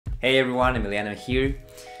Hey everyone, Emiliano here.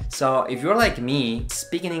 So if you're like me,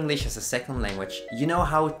 speaking English as a second language, you know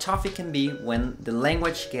how tough it can be when the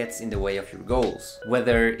language gets in the way of your goals.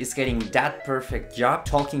 Whether it's getting that perfect job,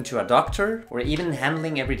 talking to a doctor, or even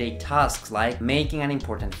handling everyday tasks like making an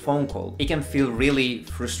important phone call, it can feel really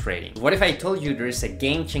frustrating. What if I told you there is a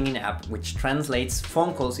game-changing app which translates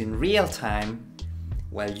phone calls in real time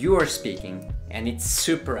while you are speaking, and it's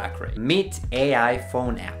super accurate? Meet AI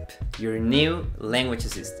Phone app, your new language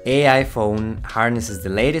assistant. AI Phone harnesses the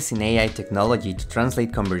latest in AI technology to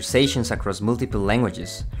translate conversations across multiple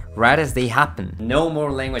languages, right as they happen. No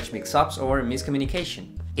more language mix-ups or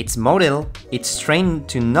miscommunication. Its model, it's trained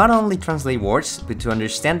to not only translate words, but to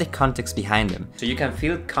understand the context behind them, so you can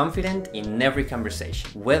feel confident in every conversation,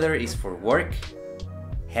 whether it's for work,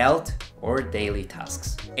 health, or daily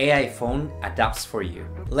tasks. AI Phone adapts for you.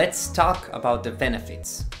 Let's talk about the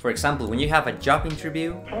benefits. For example, when you have a job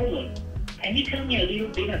interview. Hold on. Can you tell me a little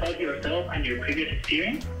bit about yourself and your previous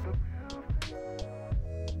experience?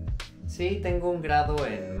 Sí, tengo un grado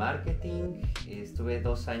en marketing. Estuve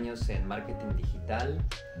 2 años en marketing digital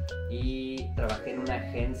y trabajé en una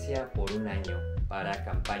agencia por 1 año para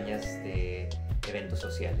campañas de eventos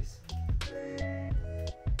sociales.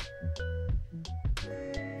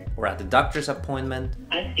 Or at the doctor's appointment.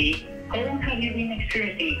 I see. How long have you been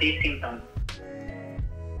experiencing these symptoms?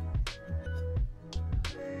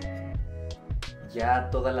 Ya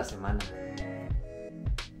toda la semana.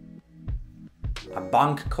 A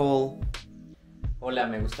bank call. Hola,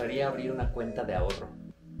 me gustaría abrir una cuenta de ahorro.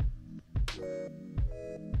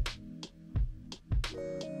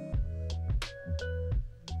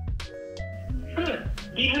 Sure.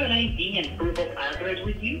 Do you have an ID and proof of address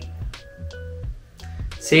with you?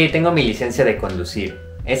 Sí, tengo mi licencia de conducir.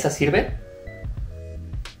 ¿Esa sirve?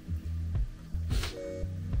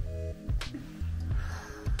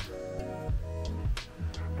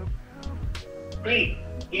 Great.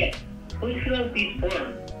 Yes. Please fill out this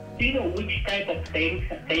form. Do you know which type of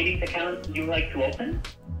savings account you like to open?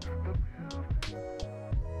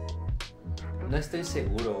 No estoy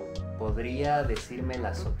seguro. ¿Podría decirme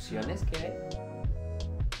las opciones que hay?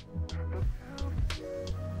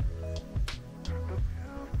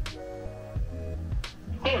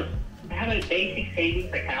 Of course. I have a basic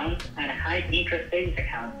savings account and a high interest savings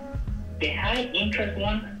account. The high interest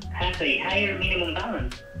one has a higher minimum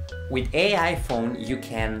balance. With AI Phone, you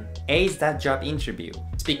can ace that job interview,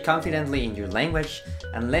 speak confidently in your language,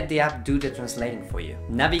 and let the app do the translating for you.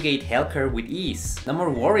 Navigate healthcare with ease. No more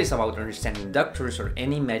worries about understanding doctors or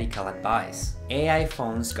any medical advice. AI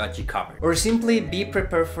Phone's got you covered. Or simply be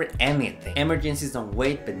prepared for anything. Emergencies don't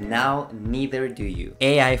wait, but now neither do you.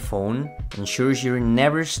 AI Phone ensures you're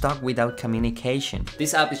never stuck without communication.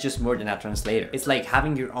 This app is just more than a translator. It's like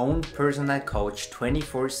having your own personal coach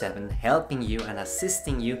 24/7, helping you and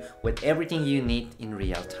assisting you with everything you need in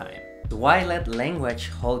real time. Why let language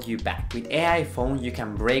hold you back? With AI Phone, you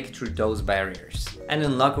can break through those barriers and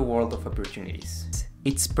unlock a world of opportunities.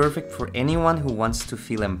 It's perfect for anyone who wants to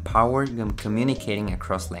feel empowered when communicating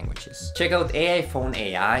across languages. Check out AI Phone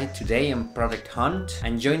AI today on Product Hunt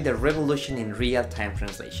and join the revolution in real-time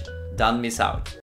translation. Don't miss out.